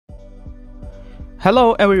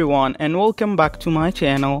Hello everyone and welcome back to my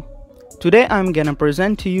channel. Today I'm gonna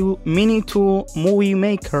present to you MiniTool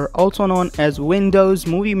MovieMaker, also known as Windows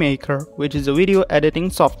Movie Maker, which is a video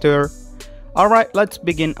editing software. Alright, let's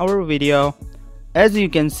begin our video. As you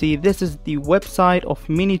can see, this is the website of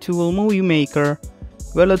MiniTool MovieMaker.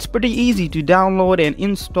 Well, it's pretty easy to download and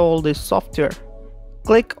install this software.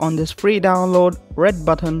 Click on this free download red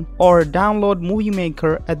button or download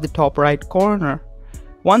MovieMaker at the top right corner.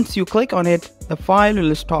 Once you click on it, the file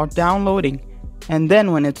will start downloading, and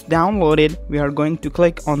then when it's downloaded, we are going to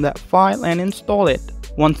click on that file and install it.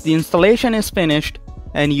 Once the installation is finished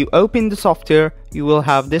and you open the software, you will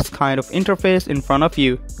have this kind of interface in front of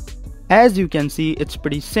you. As you can see, it's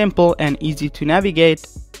pretty simple and easy to navigate.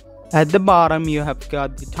 At the bottom, you have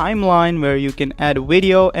got the timeline where you can add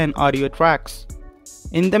video and audio tracks.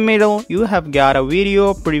 In the middle, you have got a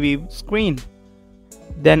video preview screen.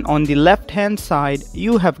 Then on the left hand side,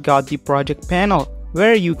 you have got the project panel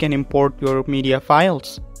where you can import your media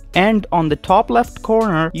files. And on the top left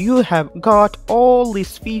corner, you have got all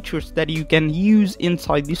these features that you can use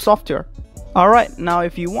inside the software. Alright, now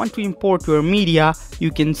if you want to import your media,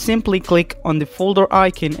 you can simply click on the folder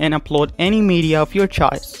icon and upload any media of your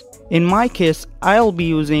choice. In my case, I'll be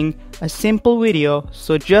using a simple video,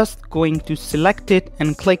 so just going to select it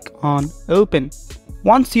and click on open.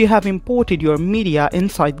 Once you have imported your media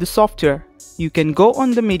inside the software, you can go on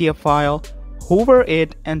the media file, hover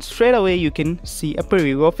it, and straight away you can see a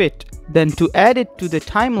preview of it. Then to add it to the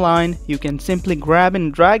timeline, you can simply grab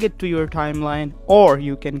and drag it to your timeline, or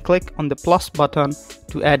you can click on the plus button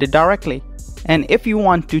to add it directly. And if you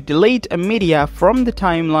want to delete a media from the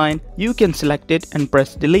timeline, you can select it and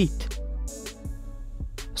press delete.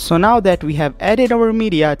 So now that we have added our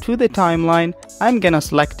media to the timeline, I'm gonna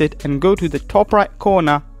select it and go to the top right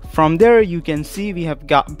corner. From there you can see we have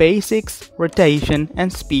got basics, rotation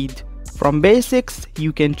and speed. From basics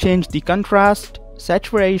you can change the contrast,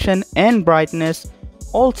 saturation and brightness.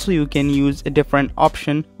 Also you can use a different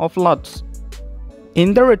option of LUTs.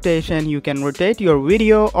 In the rotation you can rotate your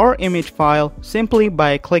video or image file simply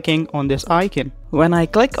by clicking on this icon. When I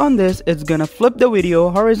click on this, it's gonna flip the video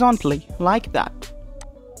horizontally like that.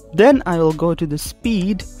 Then I will go to the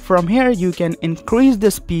speed. From here you can increase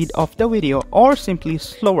the speed of the video or simply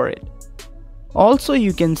slower it. Also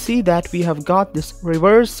you can see that we have got this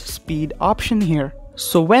reverse speed option here.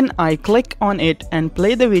 So when I click on it and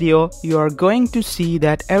play the video, you are going to see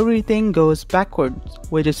that everything goes backwards,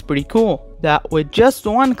 which is pretty cool. That with just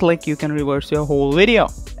one click you can reverse your whole video.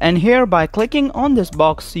 And here by clicking on this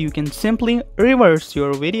box you can simply reverse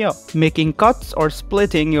your video. Making cuts or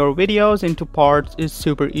splitting your videos into parts is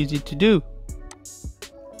super easy to do.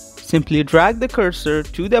 Simply drag the cursor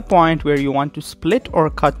to the point where you want to split or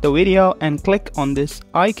cut the video and click on this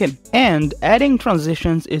icon. And adding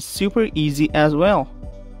transitions is super easy as well.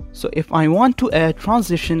 So if I want to add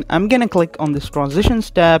transition, I'm gonna click on this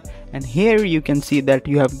transitions tab, and here you can see that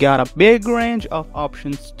you have got a big range of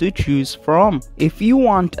options to choose from. If you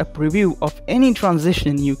want a preview of any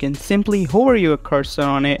transition, you can simply hover your cursor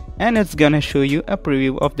on it and it's gonna show you a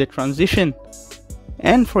preview of the transition.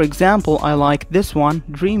 And for example, I like this one,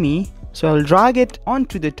 Dreamy. So I'll drag it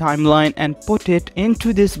onto the timeline and put it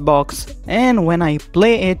into this box, and when I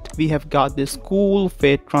play it, we have got this cool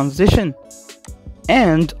fade transition.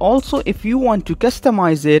 And also if you want to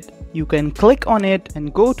customize it, you can click on it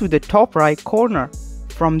and go to the top right corner.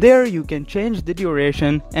 From there you can change the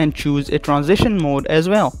duration and choose a transition mode as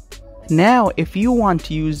well. Now if you want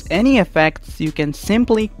to use any effects, you can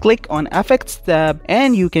simply click on Effects tab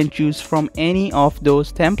and you can choose from any of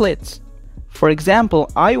those templates. For example,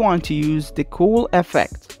 I want to use the cool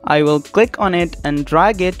effect. I will click on it and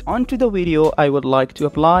drag it onto the video I would like to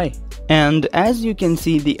apply. And as you can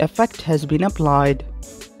see, the effect has been applied.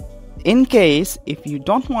 In case if you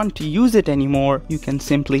don't want to use it anymore, you can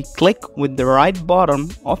simply click with the right button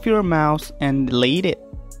of your mouse and delete it.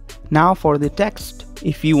 Now for the text.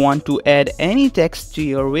 If you want to add any text to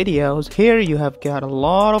your videos, here you have got a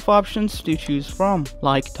lot of options to choose from,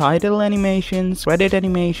 like title animations, credit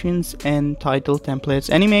animations, and title templates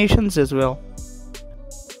animations as well.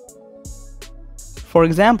 For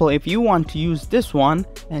example, if you want to use this one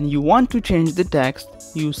and you want to change the text,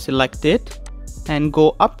 you select it and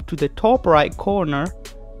go up to the top right corner.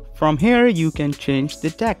 From here you can change the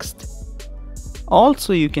text.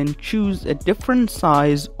 Also you can choose a different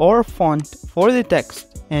size or font for the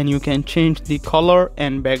text, and you can change the color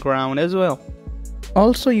and background as well.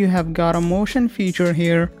 Also you have got a motion feature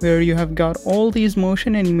here where you have got all these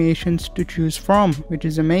motion animations to choose from, which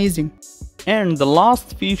is amazing. And the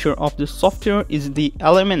last feature of the software is the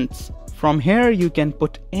elements. From here you can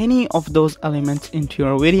put any of those elements into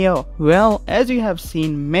your video. Well, as you have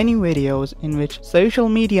seen many videos in which social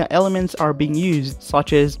media elements are being used,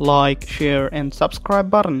 such as like, share and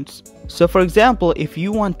subscribe buttons. So for example, if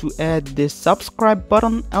you want to add this subscribe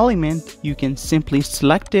button element, you can simply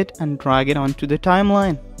select it and drag it onto the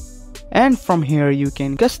timeline. And from here you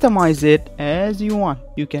can customize it as you want.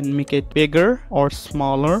 You can make it bigger or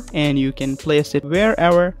smaller, and you can place it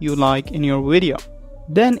wherever you like in your video.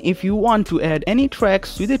 Then if you want to add any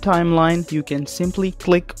tracks to the timeline, you can simply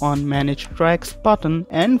click on Manage Tracks button,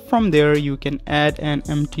 and from there you can add an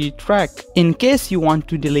empty track. In case you want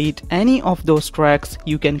to delete any of those tracks,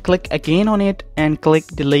 you can click again on it and click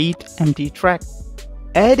Delete Empty Track.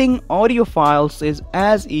 Adding audio files is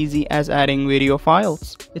as easy as adding video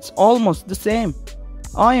files. It's almost the same.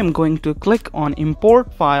 I am going to click on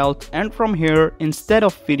Import Files, and from here, instead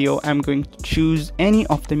of video, I'm going to choose any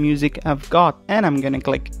of the music I've got, and I'm gonna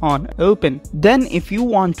click on Open. Then if you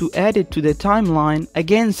want to add it to the timeline,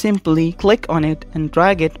 again simply click on it and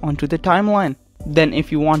drag it onto the timeline. Then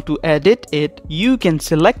if you want to edit it, you can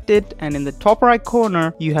select it, and in the top right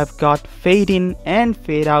corner you have got fade in and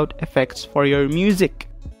fade out effects for your music.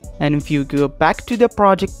 And if you go back to the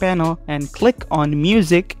project panel and click on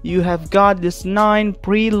music, you have got this 9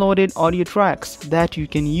 preloaded audio tracks that you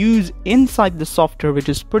can use inside the software, which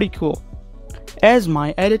is pretty cool. As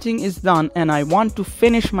my editing is done and I want to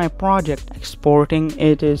finish my project, exporting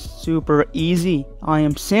it is super easy. I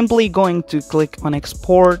am simply going to click on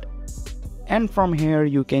export, and from here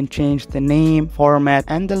you can change the name, format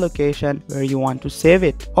and the location where you want to save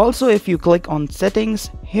it. Also, if you click on settings,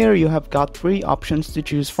 here you have got 3 options to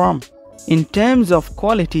choose from. In terms of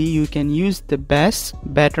quality, you can use the best,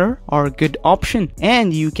 better or good option,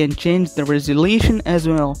 and you can change the resolution as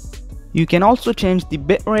well. You can also change the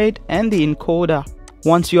bitrate and the encoder.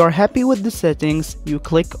 Once you are happy with the settings, you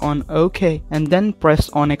click on OK and then press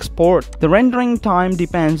on export. The rendering time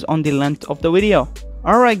depends on the length of the video.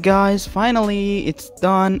 Alright guys, finally it's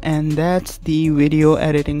done, and that's the video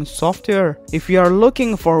editing software. If you are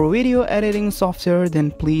looking for video editing software, then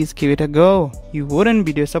please give it a go. You wouldn't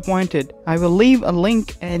be disappointed. I will leave a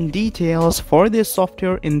link and details for this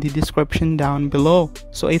software in the description down below.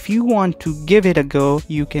 So if you want to give it a go,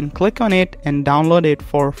 you can click on it and download it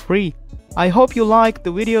for free. I hope you liked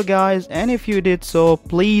the video guys, and if you did so,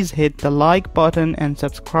 please hit the like button and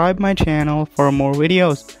subscribe my channel for more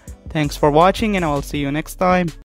videos. Thanks for watching, and I will see you next time.